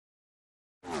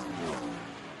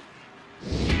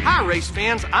Hi race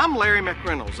fans, I'm Larry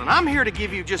McReynolds and I'm here to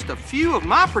give you just a few of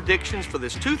my predictions for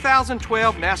this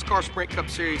 2012 NASCAR Sprint Cup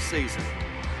Series season.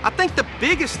 I think the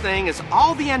biggest thing is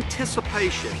all the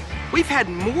anticipation. We've had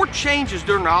more changes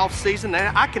during the off-season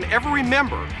than I can ever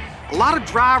remember. A lot of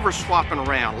drivers swapping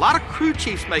around, a lot of crew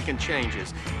chiefs making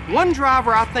changes. One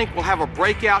driver I think will have a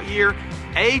breakout year,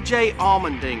 A.J.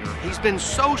 Allmendinger. He's been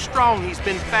so strong, he's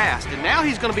been fast, and now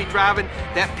he's going to be driving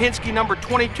that Penske number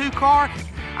 22 car.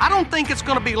 I don't think it's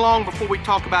going to be long before we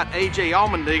talk about A.J.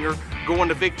 Allmendinger going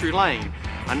to victory lane.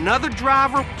 Another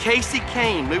driver, Kasey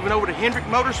Kahne, moving over to Hendrick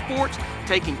Motorsports,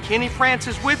 taking Kenny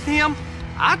Francis with him.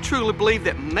 I truly believe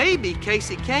that maybe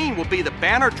Kasey Kahne will be the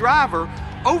banner driver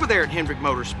over there at Hendrick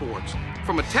Motorsports.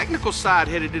 From a technical side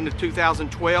headed into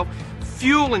 2012,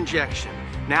 fuel injection.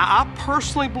 Now, I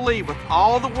personally believe with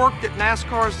all the work that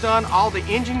NASCAR has done, all the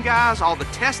engine guys, all the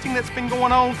testing that's been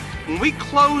going on, when we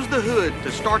close the hood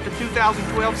to start the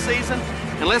 2012 season,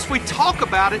 unless we talk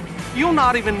about it, you'll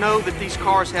not even know that these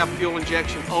cars have fuel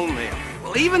injection on them.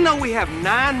 Well, even though we have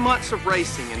 9 months of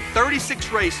racing and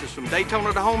 36 races from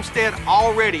Daytona to Homestead,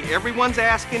 already everyone's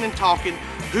asking and talking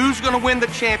who's going to win the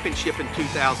championship in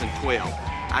 2012.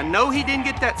 I know he didn't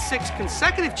get that 6th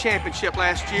consecutive championship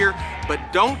last year, but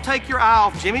don't take your eye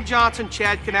off Jimmie Johnson,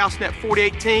 Chad Knaus in that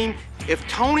 4018. If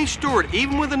Tony Stewart,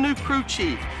 even with a new crew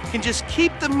chief, can just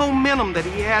keep the momentum that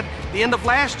he had the end of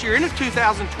last year into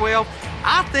 2012,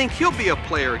 I think he'll be a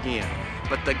player again.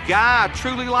 But the guy I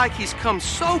truly like, he's come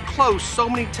so close so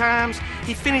many times.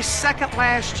 He finished 2nd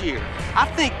last year. I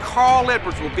think Carl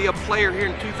Edwards will be a player here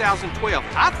in 2012.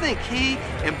 I think he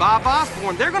and Bob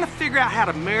Osborne, they're going to figure out how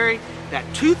to marry that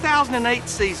 2008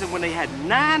 season when they had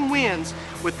 9 wins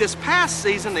with this past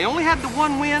season. They only had the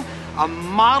 1 win, a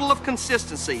model of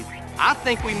consistency. I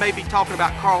think we may be talking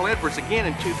about Carl Edwards again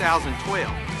in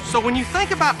 2012. So when you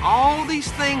think about all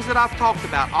these things that I've talked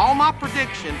about, all my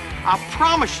prediction, I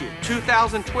promise you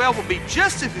 2012 will be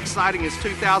just as exciting as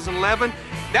 2011.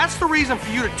 That's the reason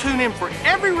for you to tune in for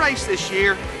every race this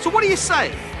year. So what do you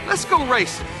say? Let's go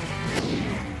racing.